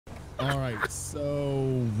All right,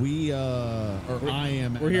 so we I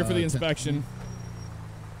am. We're here for the inspection.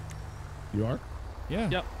 You are? Yeah.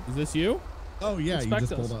 Yep. Is this you? Oh yeah, Inspect you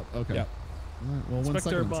just us. pulled up. Okay. Yep. All right, well, one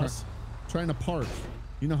Inspect our second. bus. Trying to park.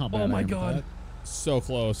 You know how bad Oh my I am God. with So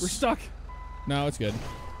close. We're stuck. No, it's good.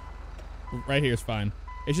 Right here is fine.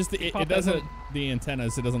 It's just it doesn't the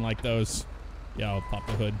antennas. It doesn't like those. Yeah, I'll pop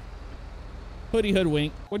the hood. Hoodie hood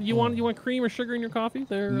wink. What do you want? You want cream or sugar in your coffee?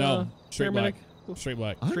 There. No, straight paramedic. black. Straight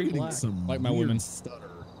black. I'm Straight getting black. some Like my weird women. stutter.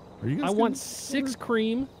 Are you guys? I getting want stutter? 6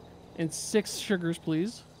 cream and 6 sugars,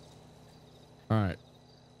 please. All right.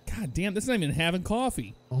 God damn, this is not even having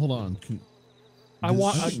coffee. Hold on. I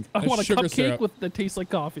want a a sugar cupcake syrup. that tastes like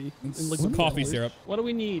coffee. It's like some coffee syrup. What do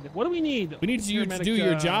we need? What do we need? We need you to Paramedic, do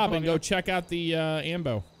your job hold and on, go check out the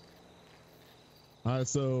ambo. All right,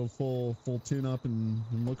 so full tune up and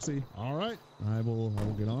look-see. All right, I will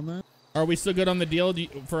get on that. Are we still good on the deal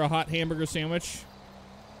for a hot hamburger sandwich?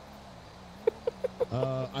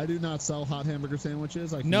 I do not sell hot hamburger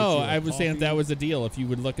sandwiches. I can No, get you a I was saying if that coffee. was a deal, if you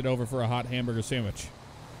would look it over for a hot hamburger sandwich.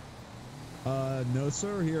 No,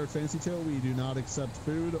 sir. Here at Fancy Tail, we do not accept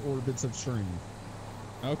food or bits of string.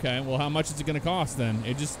 Okay, well, how much is it going to cost then?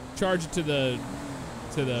 It just charge it to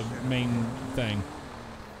the main thing.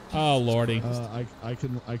 Oh lordy. I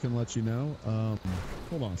can let you know.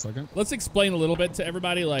 Hold on a second. Let's explain a little bit to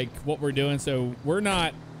everybody like what we're doing. So we're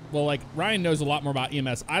not, well, like Ryan knows a lot more about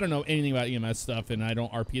EMS. I don't know anything about EMS stuff, and I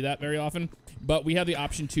don't RP that very often. But we have the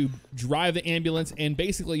option to drive the ambulance, and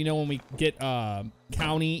basically, you know, when we get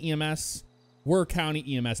county EMS, we're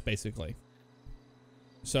county EMS basically.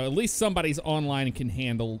 So at least somebody's online and can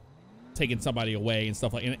handle taking somebody away and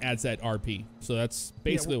stuff like, and it adds that RP. So that's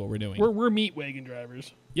basically what we're doing. We're meat wagon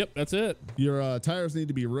drivers. Yep, that's it. Your tires need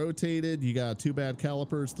to be rotated. You got 2 bad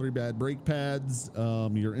calipers, 3 bad brake pads.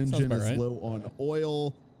 Your engine is right. low on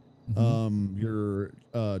oil. Mm-hmm. Your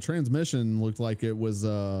transmission looked like it was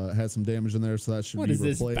had some damage in there, so that should What be is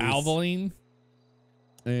this, replaced. Valvoline?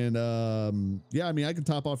 And yeah, I mean, I can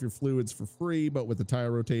top off your fluids for free, but with the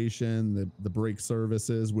tire rotation, the brake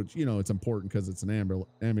services, which, you know, it's important because it's an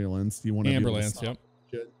ambulance. You want to Ambulance, yep.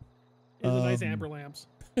 It's a nice amber lamps.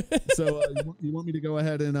 So you want me to go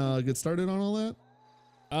ahead and get started on all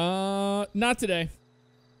that? Not today.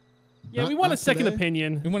 Yeah, we want a second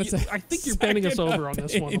opinion. We want to say, I think you're bending us over on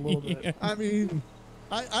this one a little bit. I mean,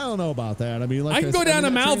 I don't know about that. I mean, like I can go down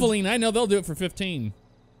to that Valvoline. I know they'll do it for 15.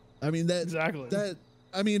 I mean, that Exactly.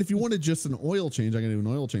 I mean, if you wanted just an oil change, I can do an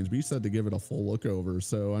oil change, but you said to give it a full look over.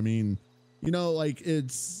 So, I mean, you know, like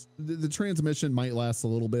it's the transmission might last a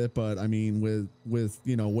little bit, but I mean, with,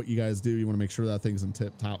 you know, what you guys do, you want to make sure that thing's in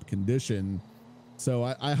tip top condition. So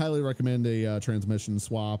I highly recommend a transmission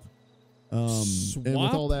swap. And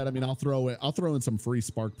with all that, I mean, I'll throw in some free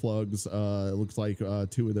spark plugs. It looks like 2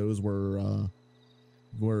 of those were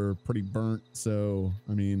pretty burnt. So,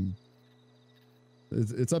 I mean,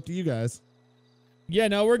 it's up to you guys. Yeah,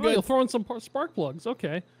 no, we're good. You'll throw in some spark plugs.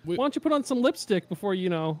 Okay. Why don't you put on some lipstick before you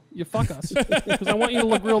fuck us? Because I want you to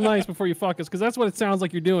look real nice before you fuck us. Because that's what it sounds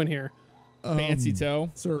like you're doing here. Fancy toe,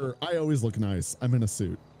 sir. I always look nice. I'm in a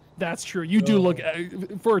suit. That's true. You do look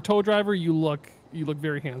for a tow driver. You look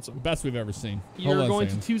very handsome. Best we've ever seen. You're going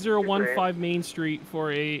to 2015 Main Street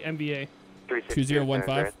for a MVA.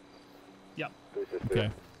 2015. Yep. Okay.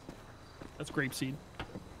 That's grapeseed.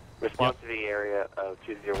 Response to the area of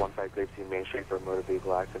 2015 Grapeseed Main Street for a motor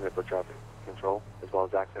vehicle accident for traffic control, as well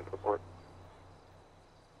as accident report.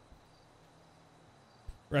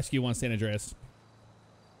 Rescue 1, San Andreas.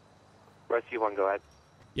 Rescue 1, go ahead.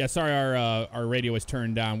 Yeah, sorry, our radio was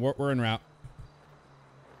turned down. We're en route.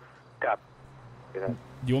 Copy. Good ahead.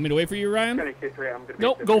 Do you want me to wait for you, Ryan?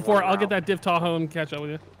 Nope, go for it. I'll get that diff Tahoe and catch up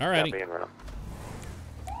with you. Alrighty.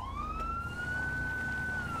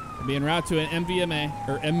 We'll be en route to an MVMA,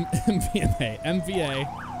 or MVA.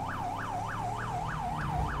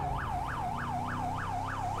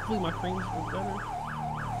 Hopefully my frames are better.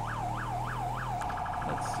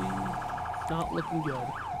 Let's see. It's not looking good.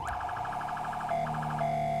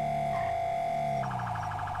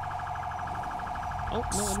 Oh,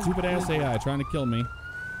 no. Stupid ass AI trying to kill me.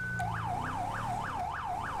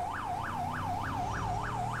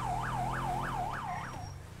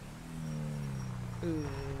 Yeah,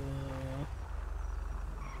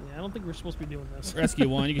 I don't think we're supposed to be doing this. Rescue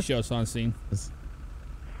 1, you can show us on scene.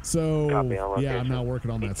 So, yeah, I'm not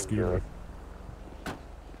working on that scooter.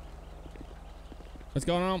 What's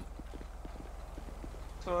going on?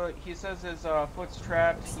 So he says his foot's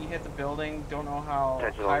trapped. He hit the building. Don't know how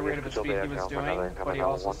high rate of a speed he was doing, but he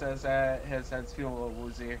also says that his head's feeling a little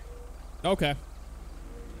woozy. Okay.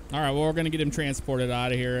 All right. Well, we're gonna get him transported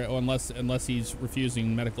out of here, unless he's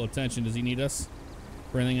refusing medical attention. Does he need us?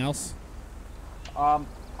 for anything else? I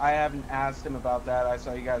haven't asked him about that. I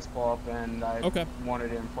saw you guys pull up, and I Okay. wanted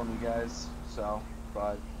to inform you guys. So,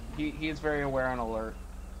 but he is very aware and alert.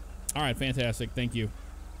 All right, fantastic. Thank you.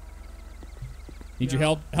 Need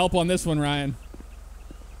your help on this one, Ryan.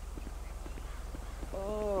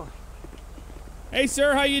 Oh. Hey,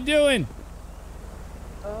 sir, how you doing?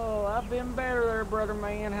 Oh, I've been better there, brother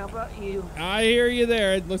man. How about you? I hear you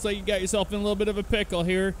there. It looks like you got yourself in a little bit of a pickle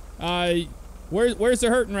here. Where's it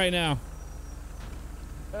hurting right now?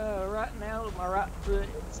 Right now, my right foot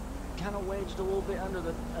is kind of wedged a little bit under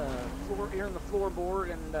the floor, here in the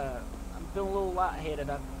floorboard, and I'm feeling a little lightheaded.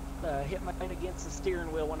 I hit my head against the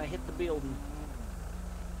steering wheel when I hit the building.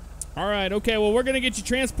 All right, okay. Well, we're gonna get you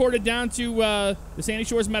transported down to the Sandy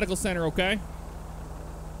Shores Medical Center, okay?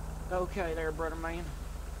 Okay, there, brother man.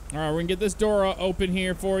 All right, we're gonna get this door open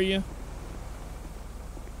here for you.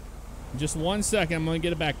 Just 1 second. I'm gonna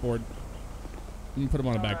get a backboard. I'm gonna put him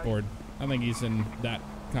on a backboard. I think he's in that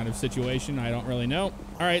kind of situation. I don't really know.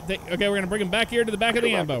 All right, okay, we're gonna bring him back here to the back of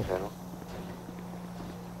the ambo. All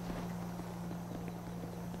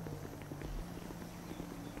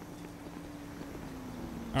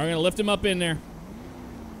right, we're gonna lift him up in there.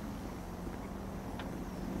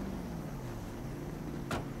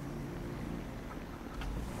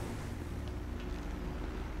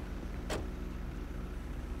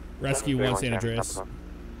 Rescue 1, San Andreas.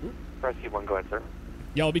 Rescue 1, go ahead, sir.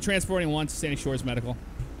 Yeah, I'll be transporting 1 to Sandy Shores Medical.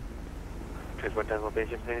 Transport down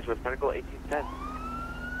location, Sandy Shores Medical, 1810.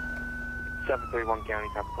 731 County,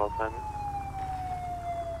 copy call assignment.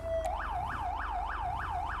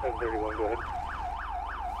 731, go ahead.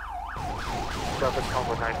 Traffic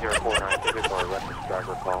Combo 9049, ticket for a reference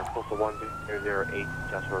driver call. Postal 1008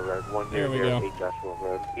 Joshua Road, 1008 Joshua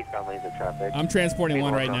Road. Eastbound lanes of traffic. I'm transporting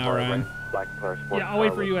 1 right now, Ryan. Yeah, I'll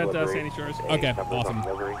wait for you at Sandy Shores. Okay, awesome.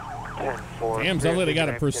 Damn, sounds like they got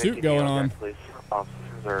a pursuit going on.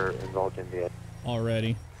 Officers are involved in the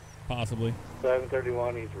already, possibly.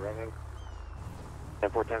 731, he's running.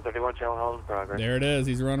 1031, channel held in progress. There it is.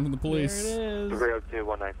 He's running from the police. There it is. 302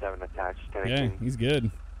 197 attached. Yeah, he's good.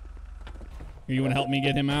 You want to help me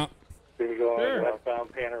get him out? Sure.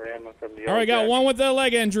 All right, got 1 with a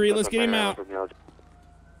leg injury. Let's get him out.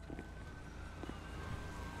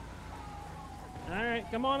 All right,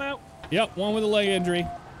 come on out. Yep, 1 with a leg injury.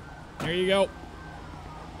 There you go.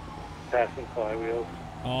 Passing flywheels.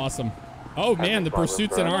 Awesome. Oh, man, the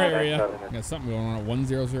pursuit's in our area. Got something going on at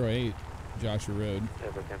 1008 Joshua Road.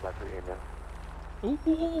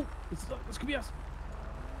 Ooh. This could be us.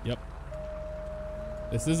 Yep.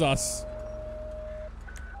 This is us.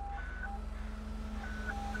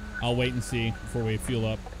 I'll wait and see before we fuel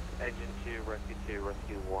up. Engine 2,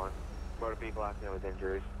 Rescue 1. Motor vehicle accident with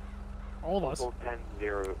injuries. All of us.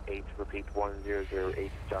 1008, repeat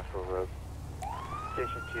 1008 Joshua Road.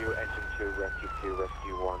 Station 2, Engine 2, Rescue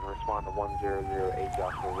 1. Respond to 1008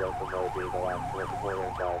 Joshua Road for motor vehicle accident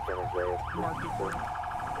reported by San Andreas.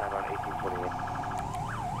 Time on 1828.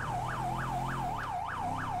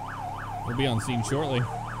 We'll be on scene shortly.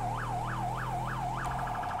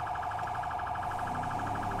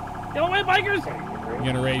 Get away, bikers! You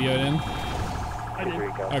gonna radio it in? I did.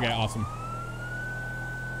 Okay, awesome.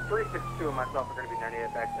 362 and myself are going to be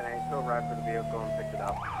 98 back tonight. So arrive for the vehicle and pick it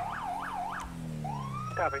up.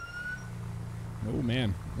 Copy. Oh,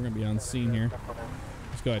 man. We're going to be on scene here.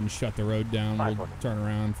 Let's go ahead and shut the road down. We'll turn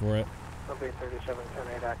around for it. Something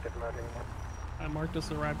 3710 active mode. I marked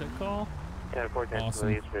us arrived at call. 10-4-10 Awesome.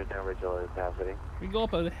 police for down original capacity. We go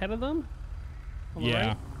up ahead of them? On the Yeah.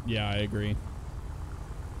 right? Yeah, I agree.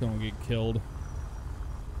 Don't get killed.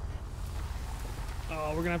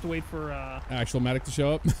 Oh, we're gonna have to wait for Actual medic to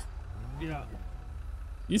show up. yeah.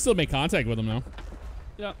 You still make contact with him though.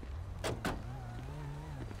 Yeah.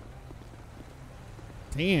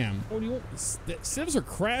 Damn. What do you want? Civs are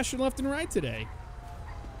crashing left and right today.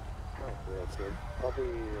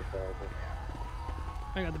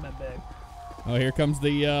 I got the med bag. Oh, here comes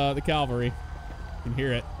the cavalry. You can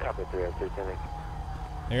hear it. Copy 303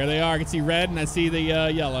 There they are. I can see red and I see the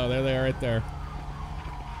yellow. There they are right there.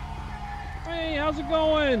 Hey, how's it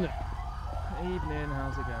going? Evening,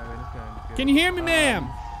 how's it going? It's going good. Can you hear me, ma'am?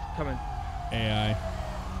 Coming. AI.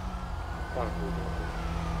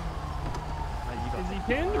 Is he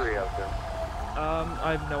pinned? I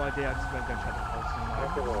have no idea. I just went to go check the pulse and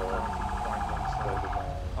find one. So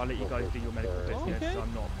I'll let you guys do your medical business. Okay.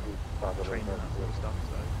 I'm not trained in that sort of stuff.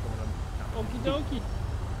 So Okie dokie.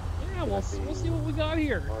 Yeah, we'll see what we got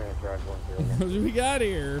here. What do we got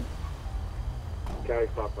here? Carry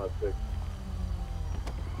 556.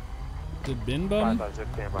 Did Bin bum?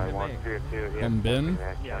 556 standby 132. Bin?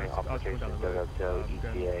 yeah, I'll go down the road.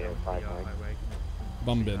 ETA and 59.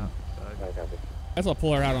 Bum bin. Guess I'll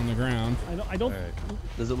pull her out on the ground. I don't. Right.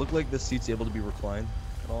 Does it look like this seat's able to be reclined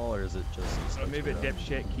at all, or is it just? Move it,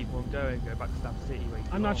 dipshit. Keep on going. Go back to Snap City.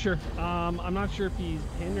 I'm not sure. I'm not sure if he's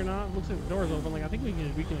pinned or not. Looks like the door's open. Like I think we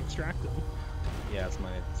can extract him. Yeah, that's my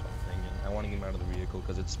thing. And I want to get him out of the vehicle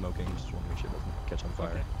because it's smoking. Just want to make sure it doesn't catch on fire.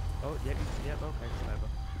 Okay. Oh, yep, okay, whatever.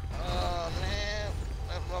 Oh man,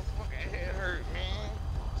 that motherfucking head hurt, man.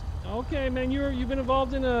 Okay, man, you've been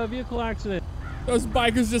involved in a vehicle accident. Those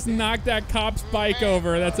bikers just knocked that cop's bike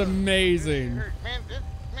over. That's amazing.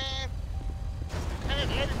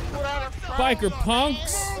 Biker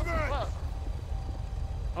punks.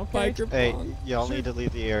 Okay. Biker Hey, punks. y'all need to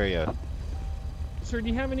leave the area. Sir, do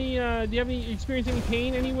you have any experience any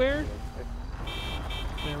pain anywhere?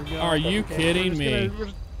 There we go. Are you kidding me?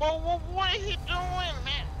 Well, what are you doing,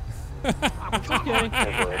 man? It's okay.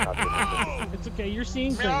 It's okay. You're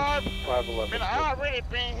seeing things. Man, I already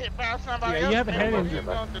been hit by somebody else. Yeah, you have a head man. injury.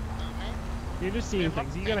 You're just seeing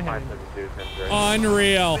things. You got a head injury.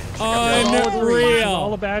 Unreal. It's all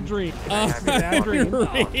Unreal. a bad dream. Bad dream.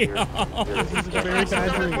 Unreal. This is a very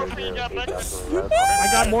bad dream. I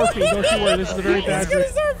got morphine. Don't you worry. This is a very bad dream.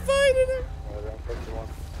 Start fighting him.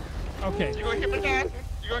 Okay. You gonna hypnotize me?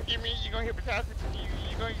 You gonna hypnotize me?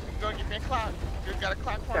 You gonna give me a clock? You got a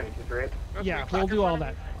clock for me? Yeah, we'll do all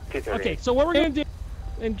that. Okay, so what we're gonna do,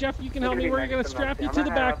 and Jeff, you can help me. We're gonna strap you to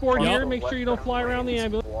the backboard here. Make sure you don't fly around the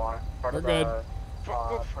ambulance. We're good.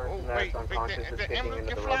 Wait, the ambulance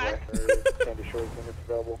can fly?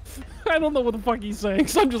 I don't know what the fuck he's saying,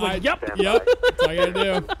 so I'm just like, yep. Yep. That's all I gotta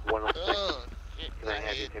do. Ugh, shit, my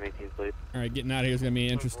head. All right, getting out of here is gonna be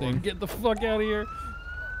interesting. Get the fuck out of here.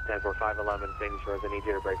 10-4-5-11, St. Shores, I need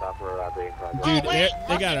you to break off for a robbery in progress. Dude, wait,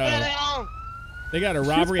 they got a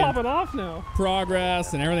robbery Shit's in popping off now.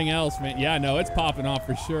 progress and everything else, man. Yeah, no, it's popping off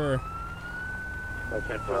for sure.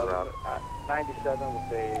 97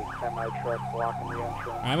 with a semi-truck blocking the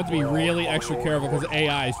entrance. I have to be really extra careful because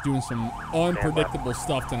AI is doing some unpredictable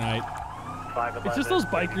stuff tonight. It's just those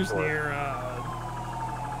bikers near,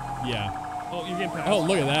 Yeah. Oh, you're getting past. Oh,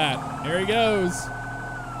 look at that. There he goes.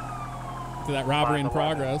 To that robbery in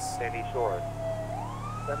progress. Sandy Shores.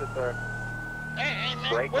 Send it, sir. Hey, man,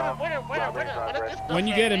 Break off. what is this When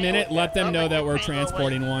you get a minute, let them know that we're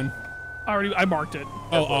transporting one. I marked it.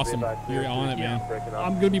 Oh, awesome. You're on it, man.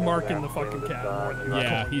 I'm gonna be marking the fucking cab.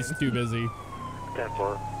 Yeah, he's too busy.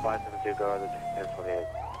 10-4, 572, go to 1028.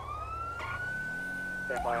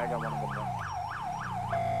 Stand by, I got one of them.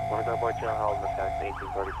 One go boy, channel held in effect,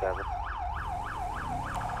 1837.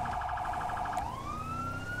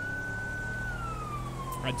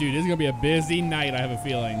 All right, dude, this is gonna be a busy night, I have a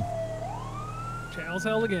feeling. Channel's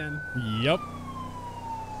held again. Yep.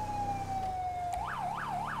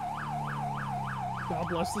 God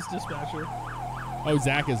bless this dispatcher. Oh,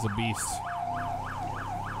 Zach is a beast.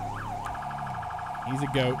 He's a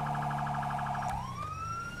goat.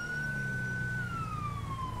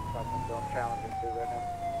 Challenging 2 right now.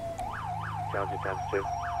 Challenging times 2.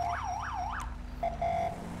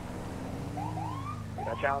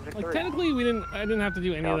 Challenging 3. Like technically, I didn't have to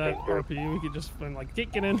do any of that RP. We could just like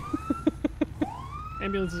get in.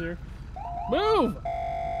 Ambulance is here. Move!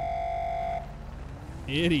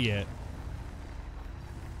 Idiot.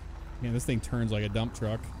 Man, this thing turns like a dump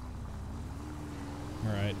truck.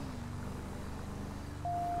 All right.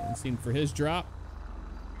 Seen for his drop.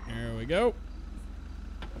 There we go.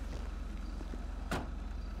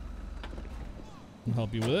 I'll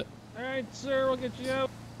help you with it. All right, sir, we'll get you out.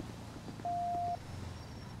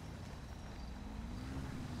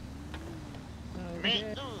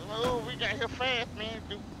 Man, dude, oh, we got here fast, man.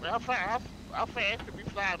 Dude, how fast did we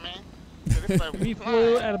fly, man? We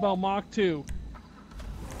flew at about Mach 2.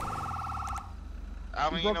 I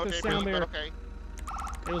don't even know what they mean, but okay.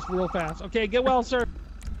 It was real fast. Okay, get well, sir.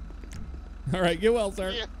 All right, get well,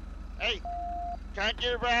 sir. Yeah. Hey, can I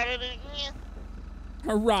get a ride at it again?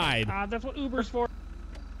 A ride. That's what Uber's for.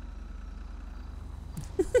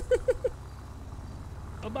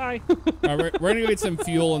 Bye-bye. All right, we're gonna go get some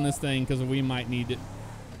fuel in this thing because we might need it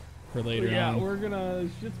for later on. Yeah, we're gonna.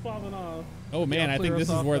 Shit's popping off. Oh man, I think this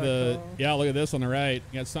is where the. Yeah, look at this on the right.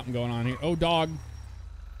 You got something going on here. Oh, dog.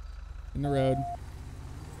 In the road.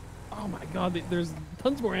 Oh my God, there's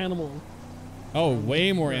tons more animals. Oh,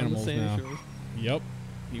 way more animals Sandy now. Shores. Yep.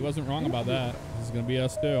 He wasn't wrong about that. This is gonna be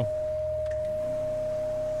us too.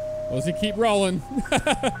 Let's keep rolling.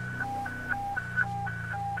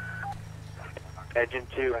 Engine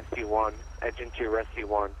 2, SC1. Engine 2, Rescue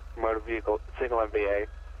 1. Motor vehicle, signal MBA.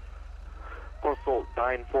 Postal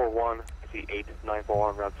 941, 68,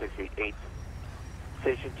 941, route 68.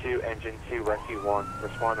 Station 2, Engine 2, Rescue 1.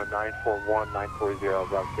 Respond to 941, 940,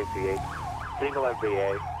 route 68. Single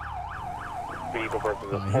FBA. Vehicle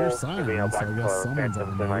versus a I hear pole. sirens, Convenient so I black guess car, someone's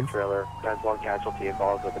phantom on the move. semi-trailer. 10-1 casualty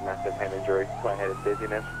involved with a massive head injury. Lightheaded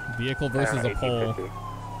dizziness. Vehicle versus a pole. 1850.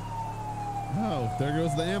 Oh, there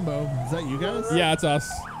goes the ambo. Is that you guys? Yeah, it's us.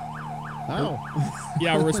 Oh.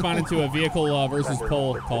 Yeah, we're responding to a vehicle versus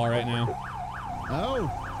pole call right now. Oh.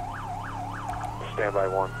 Standby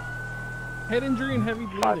 1. Head injury and heavy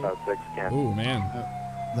bleeding. 556 can. Ooh, man.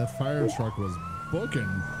 That fire truck was booking.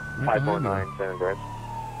 Right 549 San Andreas.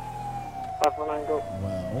 549 go.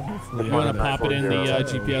 Well, hopefully You want to pop it in the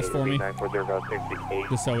GPS for me? 940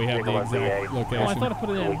 Just so we have the exact location. Oh, I thought I put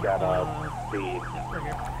it in. We got the right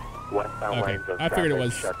here. westbound Okay, lanes of I figured it traffic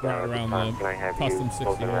was shut right down at around this time. the Can I have custom you 60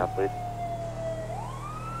 close in mark. route, please?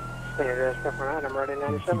 San Andreas, 549, I'm ready,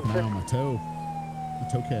 Keep an eye on my toe. My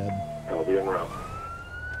toe cad. I'll be en route.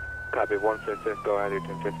 Copy 166, go ahead,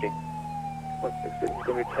 1050. 166, it's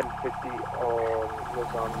going to be 1050 on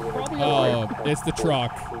Luzon unit. Oh, it's the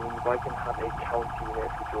truck. If I can have a county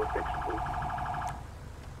unit for jurisdiction, please.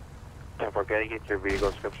 10-4, can I get your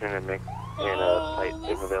vehicle description and make a site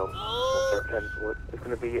if available? And it's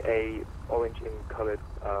going to be a orange in colored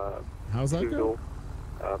How's that go?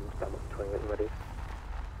 stand up 20 minutes ready.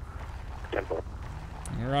 10-4.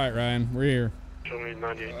 All right, Ryan, we're here. Show me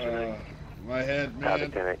 98 My head, Copy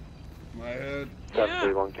man. 10-8. My head.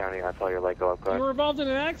 731 County, I saw your light go up. Go You ahead. were involved in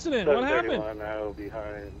an accident. What happened? Now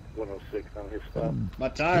behind 106 on his stop. My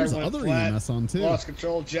tire There's went other flat. EMS on too. Lost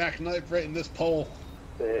control, jackknife right in this pole.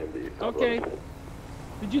 Okay.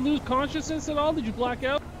 Did you lose consciousness at all? Did you black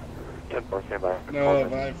out? 10-4, stand by. No,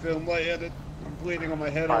 but I feel lightheaded. I'm bleeding on my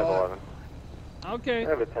head a lot. 511. Okay. I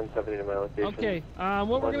have a 1070 to my location. Okay.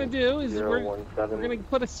 What we're gonna do is we're gonna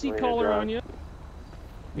put a seat collar on you.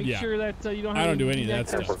 Make sure that you don't have. I don't do any of that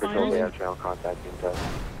extra stuff. spinals.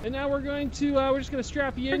 And now we're going to we're just gonna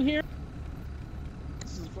strap you in here.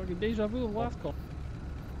 This is fucking deja vu of the last call.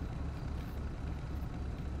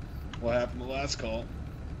 What happened the last call?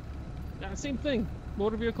 Same thing.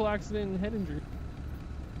 Motor vehicle accident and head injury.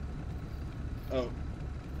 Oh.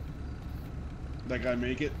 That guy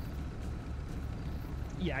make it?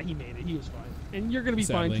 Yeah, he made it. He was fine. And you're gonna be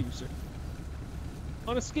Sadly. fine too, sir.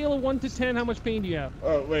 On a scale of 1 to 10, how much pain do you have?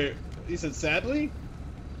 Oh, wait. He said sadly?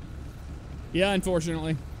 Yeah,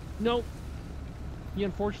 unfortunately. No. He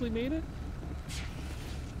unfortunately made it?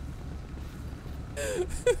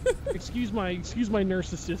 excuse my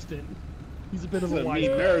nurse assistant. He's a bit of a wise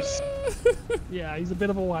nurse. Yeah, he's a bit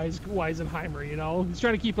of a Weisenheimer, you know? He's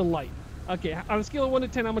trying to keep it light. Okay, on a scale of 1 to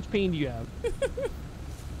 10, how much pain do you have?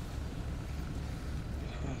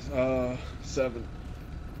 7.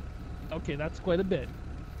 Okay, that's quite a bit.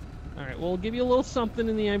 Alright, we'll give you a little something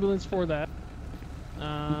in the ambulance for that.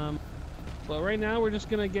 But right now, we're just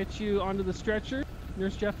gonna get you onto the stretcher.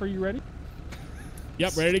 Nurse Jeff, are you ready?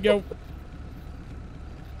 Yep, ready to go.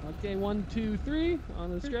 Okay, 1, 2, 3,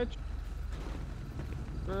 on the stretcher.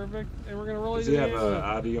 Perfect. And we're gonna roll you Does to he the have an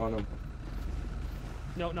ambulance. ID on him?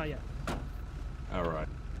 No, not yet. All right.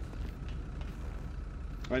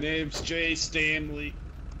 My name's Jay Stanley.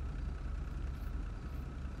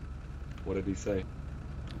 What did he say?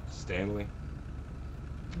 Stanley?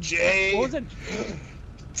 Jay What was it?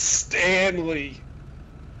 Stanley.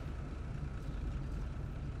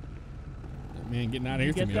 Man, getting out of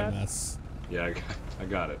here Did you can be get a that? mess. Yeah, I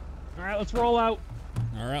got it. Alright, let's roll out.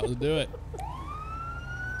 All right, let's do it.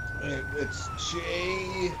 It's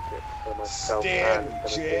J. Stan.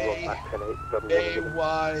 J. A.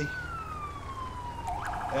 Y.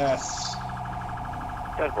 S.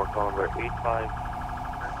 10-4, call number 85.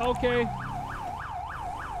 Okay.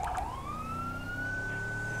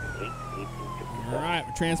 All right,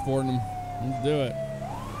 we're transporting him. Let's do it.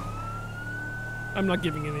 I'm not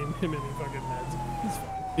giving him any fucking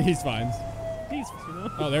meds. He's fine. He's fine. He's, you know.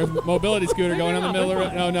 Oh, there's a mobility scooter going in the middle of the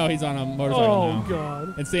road. No, no, he's on a motorcycle Oh, now.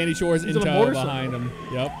 God. And Sandy Shore's He's in on a tow motorcycle. behind him.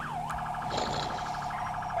 Yep.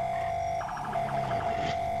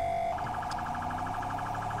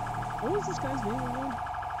 What was this guy's name again?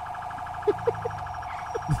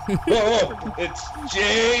 Oh, it's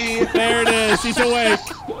Jay. There it is. He's awake.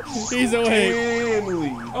 He's awake.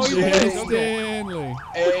 Stanley. Oh, you Jay did? Okay. Stanley.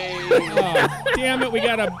 A. Oh, damn it. We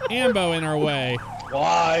got a ambo in our way.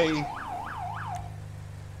 Y.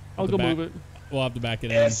 I'll go move it. We'll have to back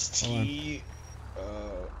it in. S. Hold on. T.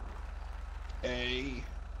 A. Did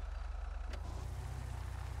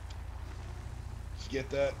you get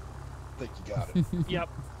that? I think you got it. Yep.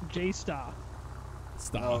 J Star.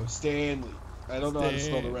 Stop. Oh, Stanley. I don't know how to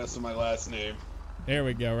spell the rest of my last name. There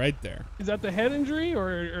we go, right there. Is that the head injury, or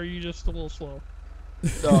are you just a little slow?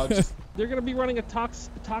 No, I'm just... They're gonna be running a tox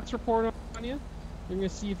report on you. You're gonna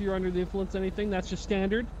see if you're under the influence of anything. That's just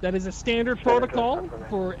standard. That is a standard protocol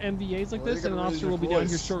for MVAs like this, and an officer will be down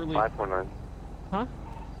here shortly. 519. Huh?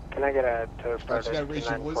 Can I get a tow start at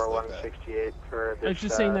 94168 for this? I'm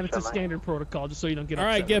just saying that it's a standard protocol, just so you don't get All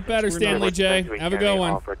upset. right, get better, Stanley J. Have a good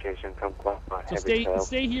one. So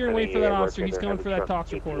stay here and wait for that officer. He's coming for that talk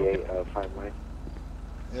report.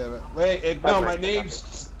 Yeah, but wait, no, my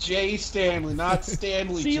name's Jay Stanley, not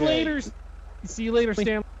Stanley. See you later. See you later,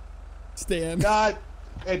 Stan. Stan. God,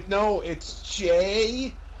 no, it's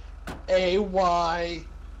J A Y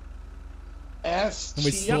S. And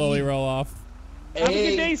we slowly roll off. Have a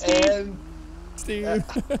good day, Steve. Steve. I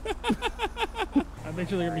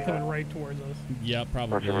bet you they're gonna be coming right towards us. Yep,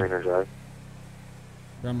 probably. They're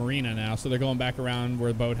on Marina now, so they're going back around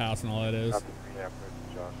where the boathouse and all that is.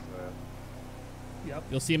 Yep.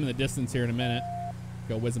 You'll see them in the distance here in a minute.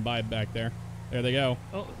 Go whizzing by back there. There they go.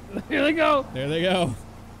 Oh, here they go. There they go.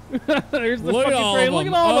 There's the Look at fucking all train. of Look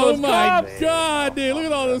them. at all those my cops. God, dude. Look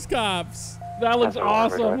at all those cops. That looks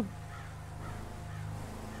awesome.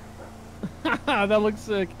 That looks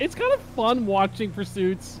sick. It's kind of fun watching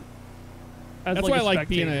pursuits. That's why I like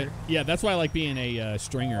being a That's why I like being a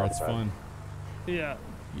stringer. It's fun. Yeah.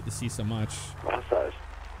 You get to see so much.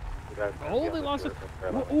 Oh, they lost it.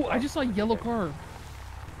 Oh, I just saw a yellow car.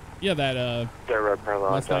 Yeah, that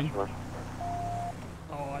Mustang. Oh,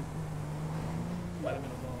 I might have been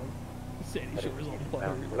wrong. Sandy Shores on the player.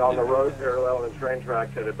 And on the road parallel and train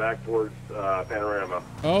tracks headed back towards Panorama.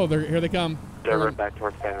 Oh, here they come. They're back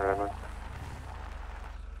towards Panorama.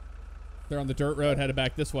 They're on the dirt road headed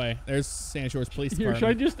back this way. There's Sandy Shores Police Here,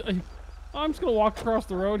 Department. should I just... I'm just going to walk across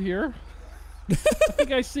the road here. I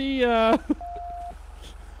think I see...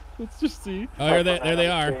 Let's just see. Oh, there they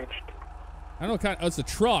are. I don't know what kind. Oh, it's a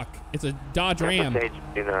truck. It's a Dodge Ram.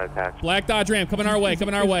 Black Dodge Ram coming our way.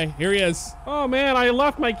 Coming our way. Here he is. Oh man, I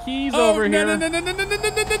left my keys over here. No!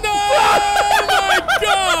 Oh my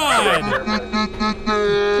God!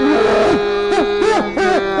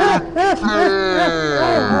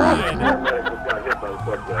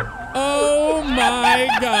 Oh my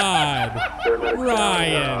God!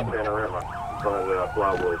 Ryan.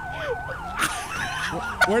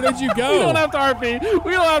 Where did you go? We don't have to RP.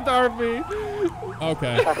 We don't have to RP.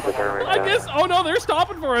 Okay. I guess. Oh no, they're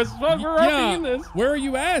stopping for us. We're RPing this. Where are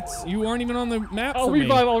you at? You aren't even on the map. I'll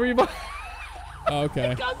revive. I'll revive.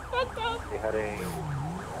 Okay.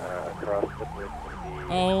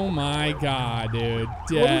 Oh my God, dude.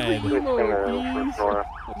 Dead. What is the emo?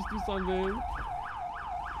 Let's do something.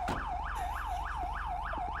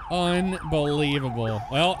 Unbelievable.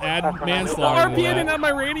 Well, add manslaughter. RP didn't have my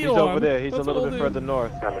radio on. He's over there. He's That's a little bit further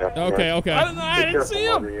north. Okay. I didn't see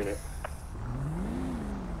him.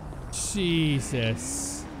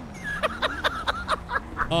 Jesus.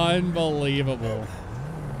 Unbelievable.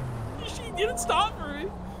 She didn't stop for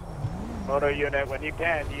me. Moto unit, when you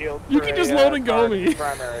can, yield. You can just load and go me.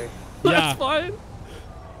 Primary. That's fine.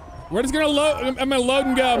 We're just gonna load. I'm gonna load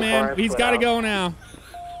and go, man. He's got to go now.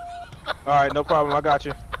 All right, no problem. I got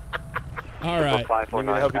you. All right. Need me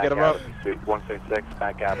to help you get him up? 166,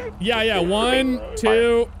 back out. Yeah. 1,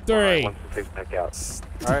 2, 3. 166, back out.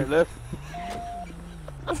 All right, lift.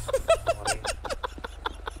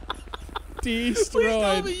 Destroyed. Please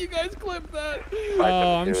tell me you guys clipped that.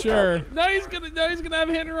 Oh, I'm sure. Now he's gonna have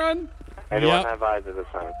a hit and run. Anyone have eyes at this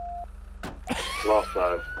time? Lost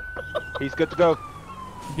eyes. He's good to go.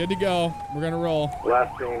 Good to go. We're gonna roll.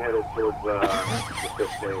 Last scene headed towards the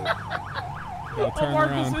 15. Turn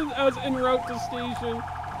around. I was en route to station.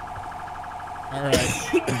 All right.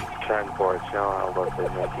 Transport, channel, located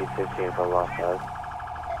at T15 for lost eyes.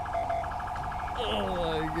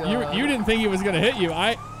 Oh my God. You didn't think he was gonna hit you.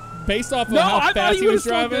 Based off of No, how I fast he was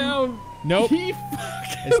driving. Down. Nope.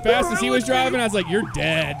 As fast as he was driving, I was like, "You're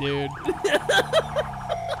dead, dude."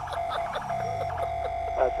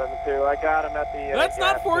 572, I got him at the. That's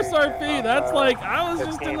not forced RP. That's like I was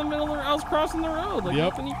just in the middle of. I was crossing the road. Like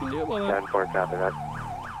nothing you can do about it. 10-4, copy that.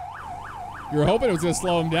 You were hoping it was gonna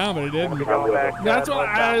slow him down, but it didn't. That's what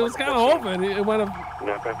I was kind of hoping. It went up.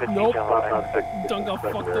 Nope. Dunk got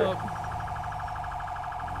fucked up.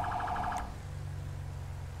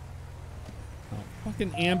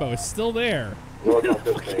 Fucking Ambo is still there.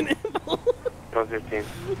 Fucking Ambo. 115.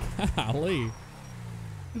 Golly.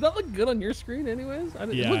 Did that look good on your screen, anyways? Yeah,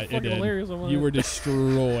 it looked fucking did. hilarious on mine. You were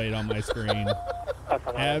destroyed on my screen.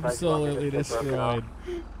 Absolutely destroyed.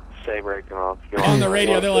 Sabre come off. On the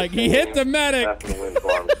radio, they're like, "He hit the medic."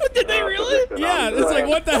 Did they really? Yeah, it's like,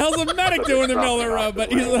 what the hell's a medic doing in the middle of the road?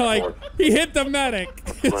 But he's like, he hit the medic.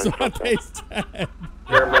 It's what they said.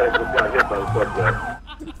 Paramedic just got hit by the subject.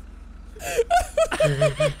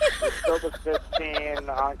 Still the 15,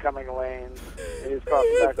 oncoming lanes. He's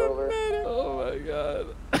crossing back over. Oh my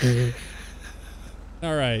god.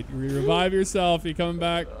 All right, you revive yourself. You coming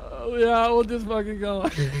back? Yeah, we'll just fucking go.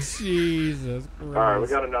 Jesus Christ. Alright, we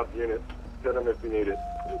got enough units. Send them if you need it.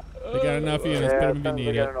 We got enough units. Put them if you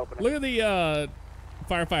need it. opening. Look at the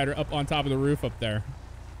firefighter up on top of the roof up there.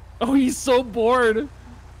 Oh, he's so bored.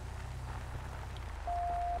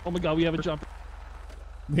 Oh my god, we have a jumper.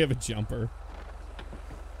 We have a jumper.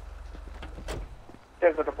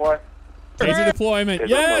 Taser deploy. Taser deployment.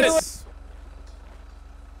 Yes.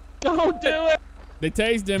 Don't do it. They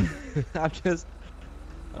tased him. I'm just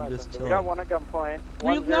We got one at gunpoint.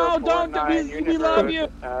 No, don't. We love you.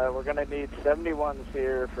 We're gonna need 71s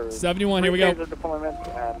here for 71. Here we go. taser deployment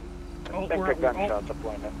and we're- gunshot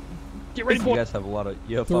deployment. Get ready You for guys have a lot of.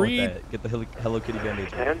 You have fun with that. Get the Hello Kitty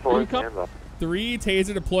bandage. Hands boys, hands up. 3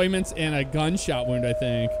 taser deployments and a gunshot wound, I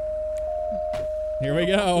think. Here we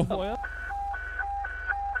go.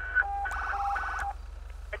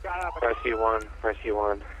 Rescue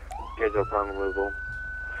 1, taser prong removal.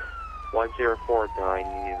 1049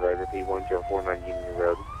 Union Road, repeat 1049 Union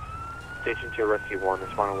Road. Station 2, Rescue 1,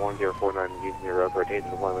 respond to 1049 Union Road for a taser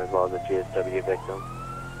deployment as well as a GSW victim.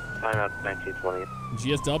 Time out 1920.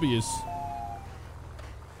 GSWs.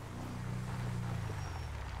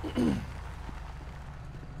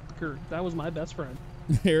 That was my best friend.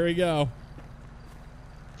 Here we go.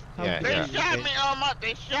 They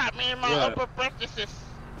shot me in my upper parenthesis.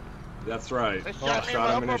 That's right. They Shot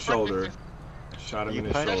him in his shoulder. Shot him in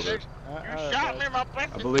his shoulder. You shot me in my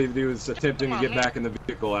parenthesis. I believe he was attempting to get back in the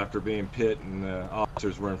vehicle after being pit, and the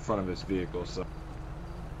officers were in front of his vehicle, so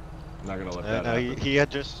I'm not gonna let that happen. He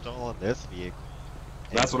had just stolen this vehicle.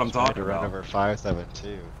 That's what I'm talking to run about. over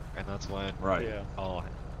 572, and that's when Right. all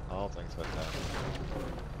things went down.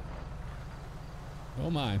 Oh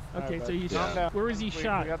my. Okay, so he's Yeah. where was he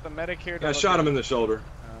shot? We got the medic here. I shot him in the shoulder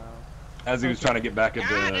as he was trying to get back in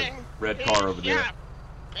the red car over there.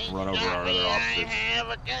 Run over our other officers.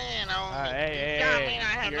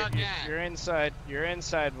 You're inside. You're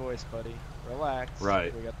inside, voice, buddy. Relax.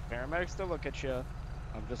 Right. We got the paramedics to look at you.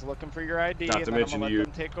 I'm just looking for your ID, Not and to then I'm mention gonna you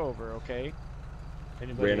let them take over, okay?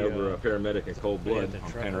 Ran over a paramedic in cold blood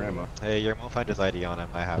on Panorama. Hey, you won't find his ID on him.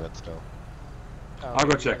 I have it still. I'll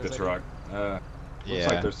go check the truck. Looks Yeah.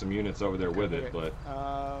 like there's some units over there with it, but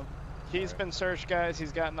He's been searched, guys.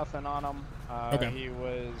 He's got nothing on him. Okay. He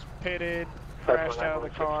was pitted, crashed out of the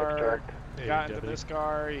car, got into this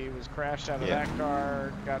car. He was crashed out of that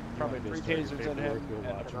car. Got probably 3 tasers in him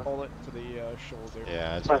and a bullet to the shoulder.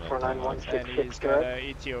 Yeah, it's Plus 49166, And he's got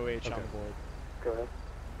ETOH on board. Go ahead.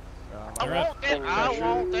 I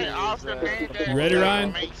want that officer name. You ready,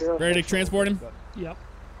 Ryan? Ready to transport him? Yep.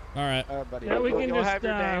 All right. Buddy, Yeah, we can you'll just have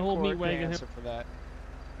your day in hold court meat to wagon answer for that.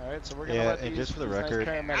 All right, so we're gonna Yeah, let and these, just for the these record-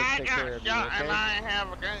 nice paramedics take care of you, and okay? I ain't have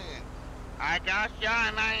a gun. I got shot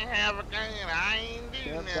and I ain't have a gun. I ain't do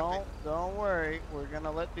Yeah, nothing. don't worry. We're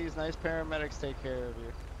gonna let these nice paramedics take care of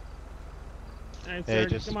you. All right, Hey, sir,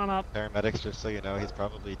 just come on up. paramedics, just so you know, he's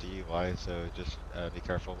probably DUI, so just be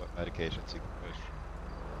careful what medications you can push.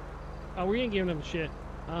 Oh, we ain't giving him shit.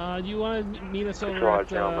 Do you want to meet us over Control, at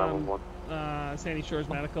Channel 911. Sandy Shores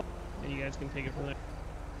Medical, and you guys can take it from there.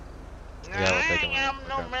 Yeah, we'll take I him. am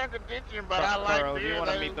no medical addiction, but I like Carl, do you beer.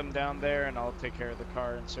 want to meet them down there, and I'll take care of the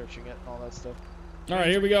car and searching it and all that stuff. All right,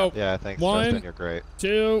 here we go. Yeah, thanks, 1, Justin. You're great.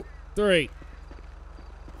 2, 3.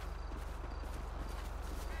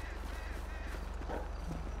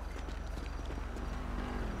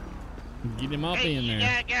 Get him up Hey, in you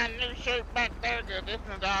there. got a new shirt back there, 'cause this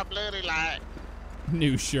is all bloody like.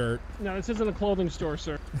 New shirt. No, this isn't a clothing store,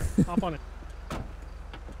 sir. Hop on it.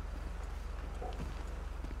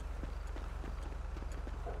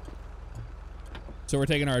 So we're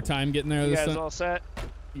taking our time getting there. You This guys time? all set?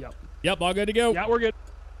 Yep. Yep, all good to go. Yeah, we're good.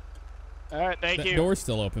 All right, thank That you. door's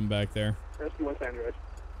still open back there. Rescue 1, Sandra.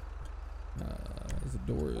 The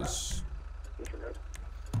door is. Disregard.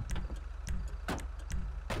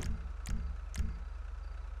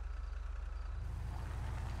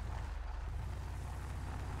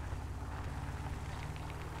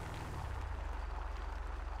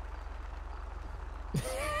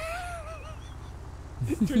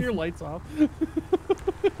 Turn your lights off.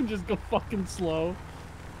 Just go fucking slow.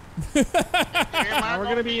 We're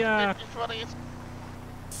gonna be we're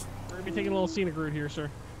gonna be taking a little scenic route here, sir.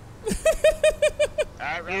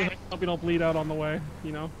 Alright. Hope you don't bleed out on the way,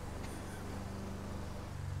 you know.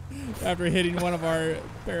 After hitting one of our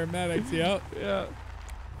paramedics, yep. Yeah.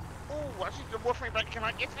 Oh, I see the morphine, but can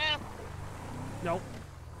I get some? Nope.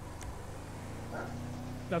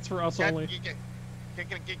 That's for us Can- only.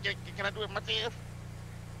 Can I do it myself?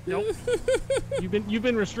 Nope. You've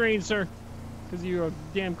been restrained, sir, because you're a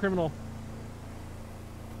damn criminal.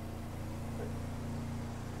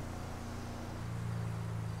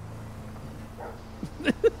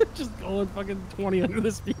 Just going fucking 20 under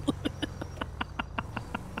the speed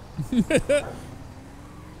limit.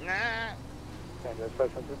 Nah.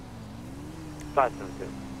 572.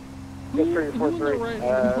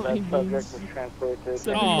 That subject was transported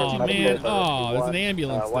to Oh man, oh, there's an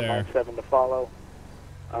ambulance there. 197 to follow.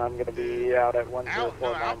 I'm going to be out at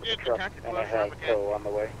 1049 with the truck, and I have tow on the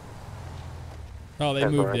way. Oh, they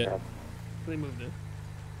moved it. They moved it.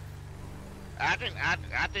 I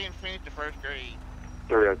didn't finish the first grade.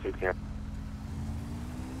 302 camp.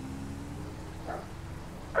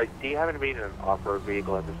 Do you happen to be in an off-road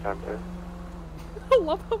vehicle at this time, sir? I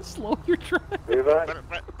love how slow you're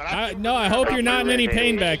driving. No, I hope you're not in any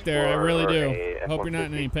pain back there. I really do. Hope you're not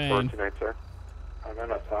in any pain. Tonight, sir. I'm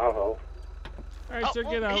in a Tahoe. All right, sir,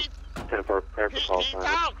 get out. 10 for prepare for call sign.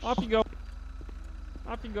 Off you go.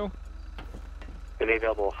 Off you go. Any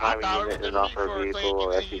available highway unit in an off-road vehicle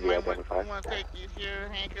or SUV identified. Want to take these here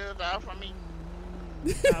handcuffs off from me?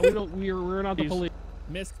 We're not the police.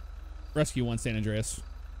 Miss Rescue 1 San Andreas.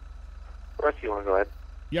 Rescue 1, go ahead.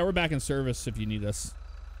 Yeah, we're back in service if you need us.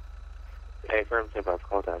 Hey, firm 10-5,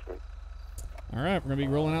 call attachment. All right, we're gonna be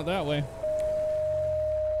rolling out that way.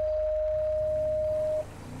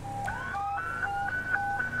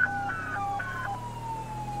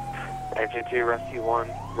 Engine 2, Rescue 1,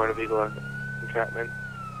 motor vehicle entrapment.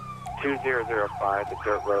 2005, the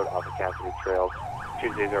dirt road off of Cassidy Trail.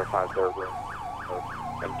 2005, dirt road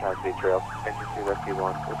and Cassidy Trail. Engine 2, Rescue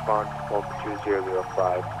 1, respond. Hold for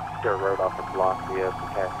 2005, dirt road off of Velocity from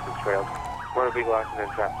Cassidy Trail. Motor vehicle accident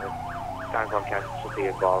entrapment. Times on casualty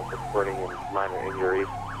involved with splitting and minor injuries.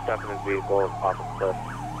 Stuck in his vehicle off a cliff.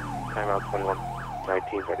 Timeout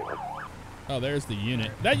 21-19-31. Oh, there's the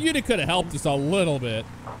unit. That unit could have helped us a little bit.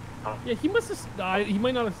 Yeah, he must have died. He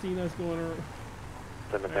might not have seen us going around.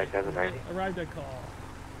 Send it back as a 90. Arrived at call.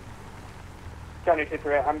 County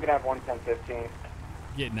 2-3, I'm going to have 110-15.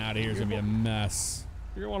 Getting out of here is going to be a mess.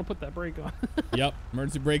 You're going to want to put that brake on. Yep,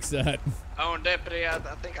 emergency brake set. Oh, and Deputy, I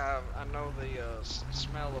think I know the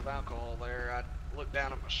smell of alcohol there. I looked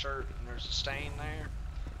down at my shirt and there's a stain there.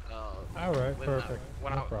 All right, perfect.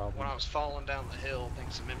 When No problem. I was falling down the hill, I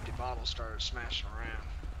think some empty bottles started smashing around.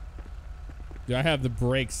 Dude, I have the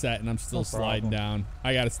brake set and I'm still No sliding problem. down.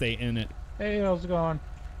 I got to stay in it. Hey, how's it going?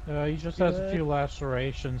 He just has a few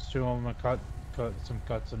lacerations to him, some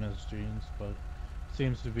cuts in his jeans, but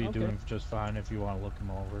seems to be doing just fine if you want to look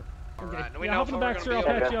him over. Alright, Yeah, hop in the back, sir. I'll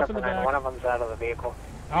patch you up in the back. One of them's out of the vehicle.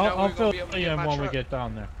 I'll fill you in when we get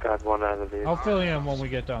down there. Got one out of the vehicle. I'll fill you in when we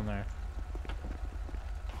get down there.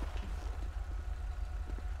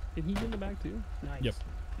 Did he get in the back too? Nice. Yep.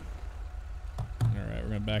 All right, we're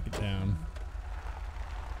going to back it down.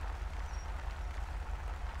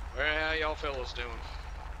 Well, how y'all fellas doing?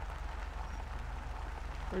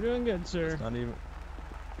 We're doing good, sir.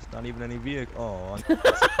 It's not even any vehicle. Oh,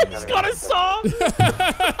 He's got a saw.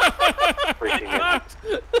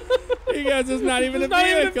 You guys, it's not even a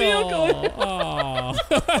vehicle. Oh.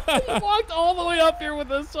 He walked all the way up here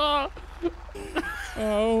with a saw.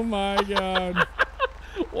 Oh my God.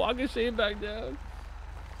 Walking Shane back down.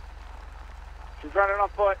 She's running on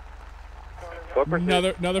foot.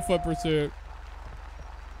 Another foot pursuit.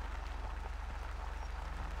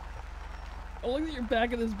 Oh, look at your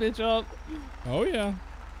backing this bitch up. Oh yeah.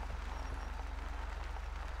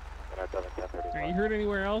 Are you hurt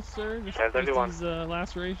anywhere else, sir? Just these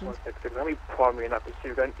lacerations? Let me palm me enough to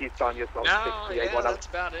shoot an east on you. No, yeah, that's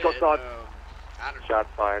about it. I don't Shot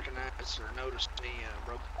fired. recognize or notice any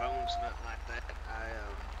broken bones, nothing like that. I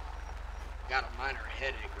got a minor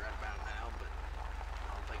headache right about now, but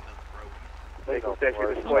I don't think nothing broken.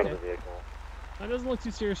 Okay. That doesn't look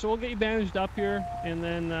too serious, so we'll get you bandaged up here, and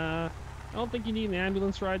then I don't think you need an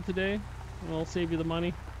ambulance ride today. We'll save you the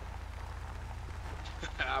money.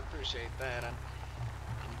 I appreciate that. I'm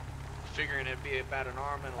figuring it'd be about an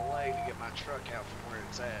arm and a leg to get my truck out from where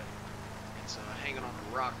it's at. It's hanging on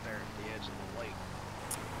the rock there at the edge of the lake.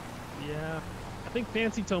 Yeah, I think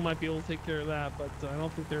Fancy Toe might be able to take care of that, but I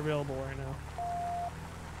don't think they're available right now.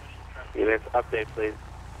 Units, update please.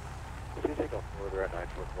 Can you take off order at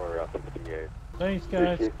 944 out 58? Thanks,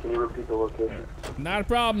 guys. Can you repeat the location? Not a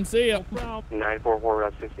problem. See ya. 944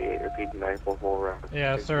 Route 68. Repeat 944 Route 68.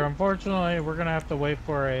 Yeah, sir. Unfortunately, we're gonna have to wait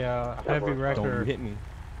for a heavy wrecker Don't hit me.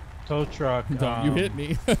 tow truck. Don't you hit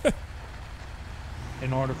me.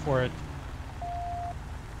 In order for it.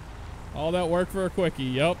 All that work for a quickie.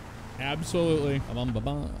 Yep. Absolutely.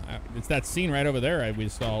 It's that scene right over there we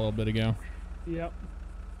saw a little bit ago. Yep.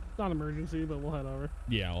 not emergency, but we'll head over.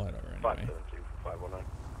 Yeah, we'll head over anyway. 572-519.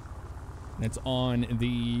 And it's on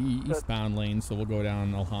the eastbound lane, so we'll go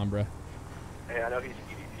down Alhambra. Hey, I know he's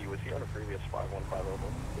EDP. Was he on a previous 5150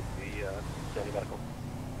 with the Sandy Medical?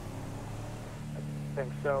 I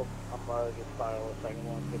think so. I'm just file a second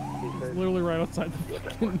one. It's literally right outside the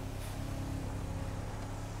fucking...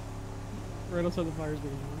 right outside the fire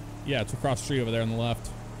station. Yeah, it's across the street over there on the left.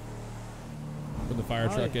 Where the fire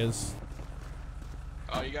truck is.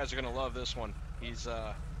 Oh, you guys are gonna love this one. He's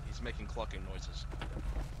making clucking noises.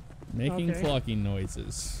 Making clucking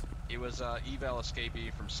noises. He was eval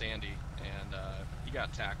escapee from Sandy, and he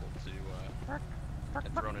got tackled to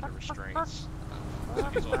and thrown into restraints. So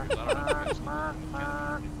he's all good. I don't know if you guys need to get him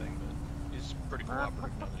or anything, but he's pretty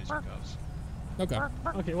cooperative now that he's in cuffs. Okay.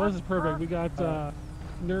 Okay, well, this is perfect. We got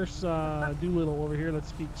Nurse Doolittle over here that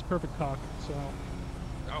speaks perfect cock, so...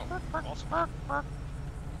 Oh, awesome.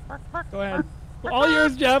 Go ahead. All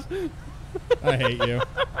yours, Jeff. I hate you.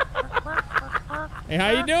 Hey,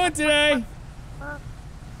 how you doing today?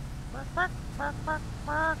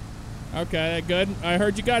 Okay, good. I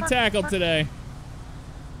heard you got tackled today.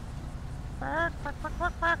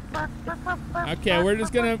 Okay, we're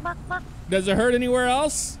just gonna... Does it hurt anywhere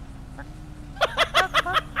else?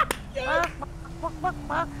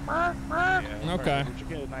 Okay. Did you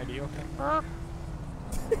get an ID, okay?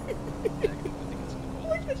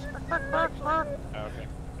 Okay.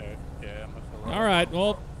 Yeah, all right,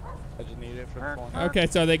 well... I just need it for the phone. Okay,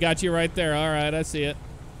 so they got you right there. All right, I see it.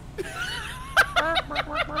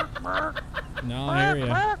 No, I hear you.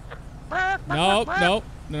 Nope, nope.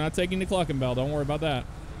 They're not taking the clucking bell. Don't worry about that.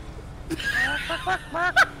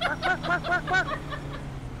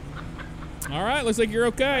 All right, looks like you're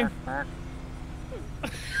okay.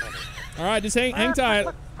 All right, just hang tight.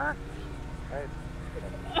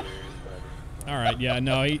 All right, yeah,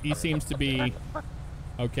 no, he seems to be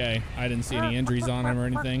okay. I didn't see any injuries on him or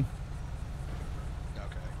anything.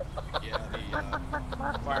 Okay. Yeah,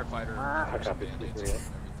 the firefighter has band-aids and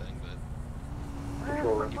everything, but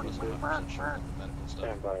he wasn't 100% sure on the medical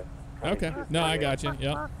stuff. Okay, no, I got you.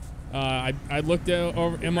 Yep. I looked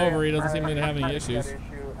him over. He doesn't seem to have any issues.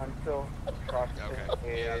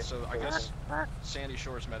 Okay. Yeah, so I guess Sandy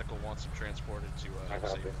Shores Medical wants him transported to a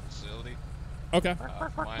safe facility. Okay.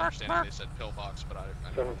 From my understanding, they said pillbox, but I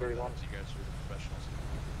know you guys are the professionals.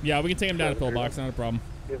 Yeah, we can take him down to pillbox. Not a problem.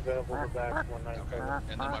 Okay.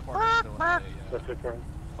 And then my partner's still in a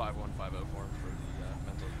 5150 form for the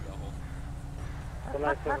mental eval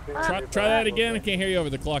hold. Try that again. I can't hear you over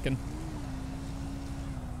the clucking.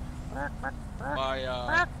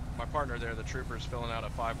 My partner there, the trooper's filling out a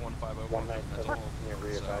 5150 form for mental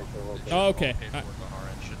hold. So oh, okay. Paperwork on our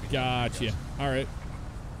end should be Gotcha. All right.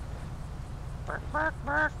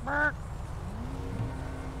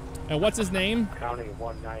 And what's his name? County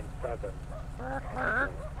 197.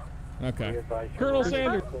 Okay. Colonel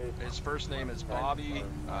Sanders. His first name is Bobby.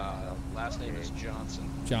 Last name is Johnson.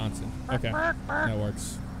 Johnson. Okay. That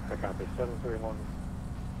works. I copy 731. All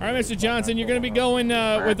right, Mr. Johnson, you're going to be going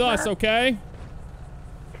with us, okay?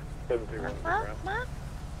 731.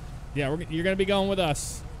 Yeah, you're going to be going with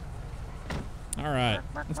us. All right.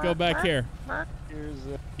 Let's go back here. Here's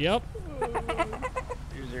Yep.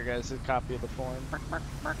 here's your guys' copy of the form.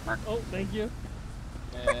 Oh, thank you.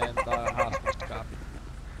 And hospice copy.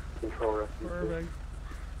 Perfect.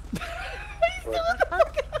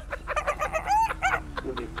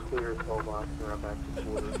 We'll be clear toll box and run back to the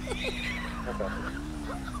border.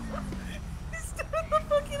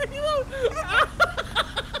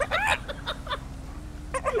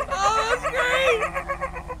 Oh, that's great!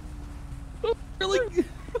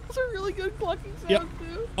 Those are really good clucking sounds, Yep.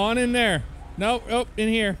 too. On in there. Nope. Oh, in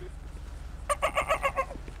here.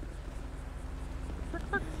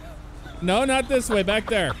 No, not this way. Back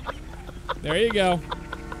there. There you go.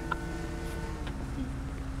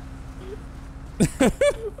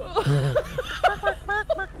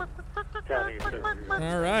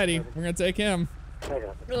 All righty. We're going to take him.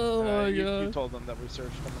 Oh, my God. You told them that we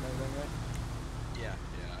searched them and everything, right?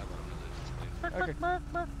 I let him know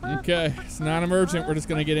that it's clean. Okay. It's non-emergent. We're just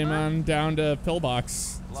going to get him on down to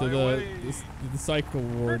pillbox. To the cycle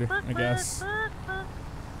ward, I guess. Hang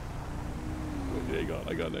on.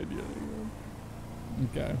 I got an idea.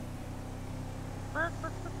 Okay.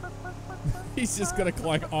 He's just going to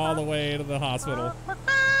climb all the way to the hospital.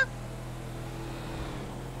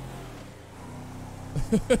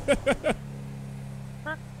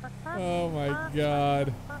 Oh my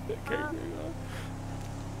God.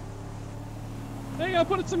 Hey, I'll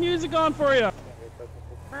put some music on for you.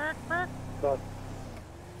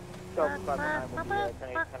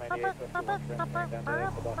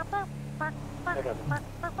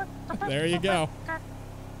 There you go.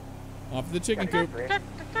 Off to the chicken coop.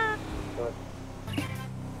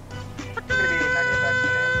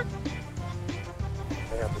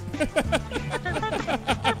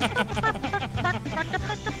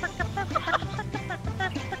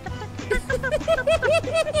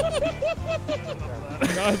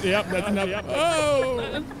 Yep, that's enough. Yep.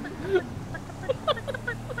 Oh!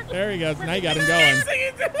 There he goes. Now you got him going.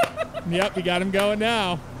 Yep, you got him going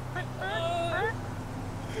now.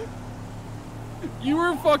 You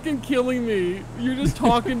were fucking killing me. You're just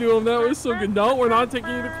talking to him. That was so good. No, we're not taking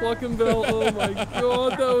you to Cluckenville. Oh my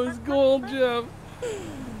god, that was gold, Jeff.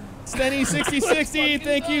 Stenny 6060,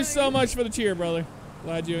 thank you so much for the cheer, brother.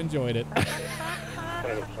 Glad you enjoyed it.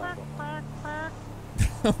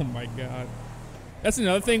 Oh my god. That's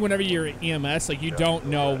another thing whenever you're EMS, like you don't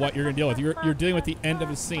know what you're gonna deal with. You're dealing with the end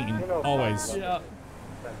of a scene, always. Yeah.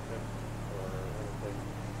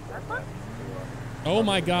 Oh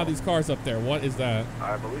my god, these cars up there. What is that?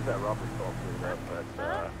 I believe that Robert's all through that, but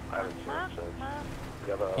I haven't seen it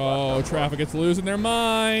since. Oh, traffic is losing their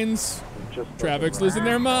minds. Traffic's losing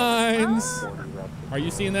their minds. Are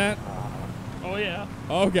you seeing that? Oh yeah.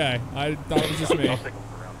 Okay, I thought it was just me.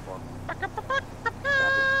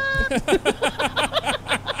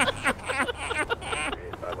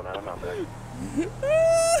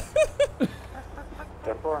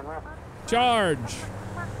 Charge.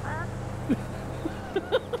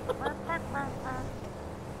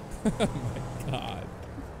 Oh my god.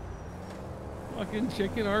 Fucking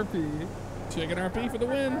chicken RP. Chicken RP for the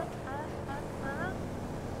win.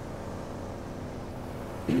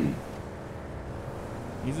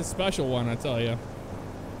 He's a special one, I tell you.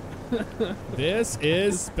 This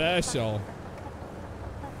is special.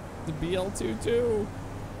 The BL22.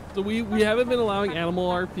 So we haven't been allowing animal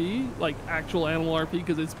RP, like actual animal RP,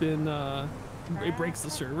 because it's been it breaks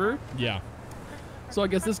the server. Yeah. So I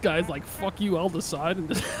guess this guy's like, fuck you, I'll decide and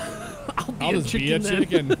just I'll just be a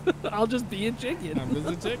chicken. I'll just be a chicken. I'm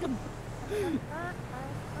just a chicken.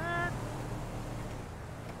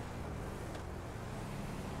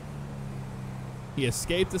 He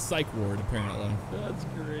escaped the psych ward, apparently. That's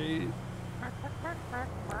great.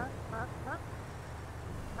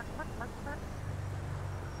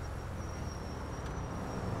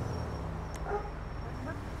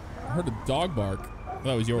 I heard a dog bark.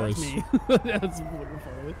 That was yours. That's me. That's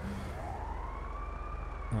wonderful.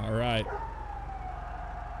 All right.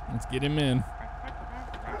 Let's get him in.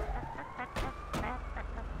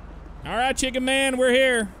 All right, chicken man, we're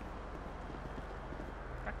here.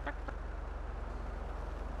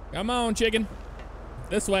 Come on, chicken.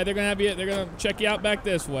 This way. They're gonna have you. They're gonna check you out back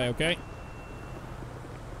this way. Okay.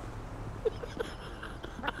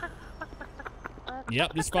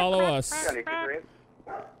 Yep. Just follow us.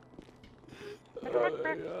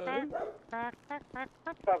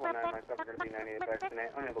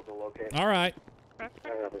 All right.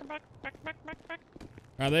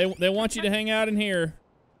 They want you to hang out in here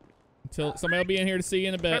until somebody will be in here to see you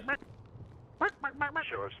in a bit.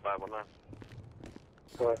 Sure, it's 519.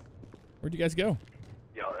 Where'd you guys go?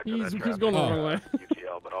 He's going the wrong way.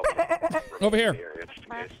 Over here.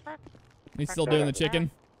 He's still doing the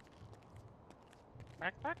chicken.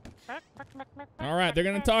 All right, they're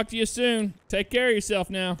gonna talk to you soon. Take care of yourself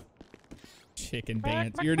now. Chicken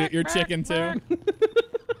dance. You're chicken too.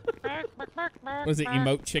 What is it?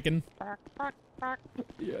 Emote chicken?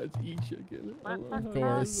 Yeah, it's chicken. Of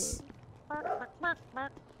course.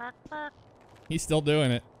 He's still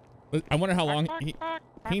doing it. I wonder how long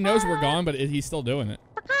he knows we're gone, but he's still doing it.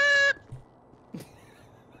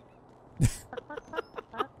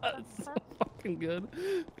 That's so fucking good.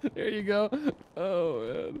 There you go. Oh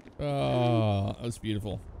man. Oh, that was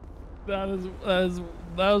beautiful. That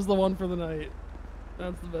was the one for the night.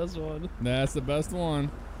 That's the best one. That's the best one.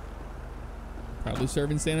 Probably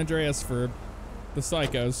serving San Andreas for the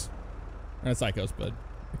psychos. Not psychos, but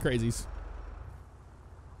the crazies.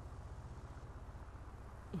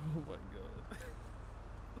 Oh my god.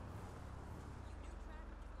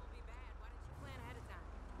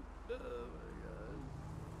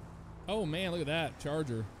 Oh man, look at that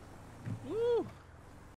Charger. Woo.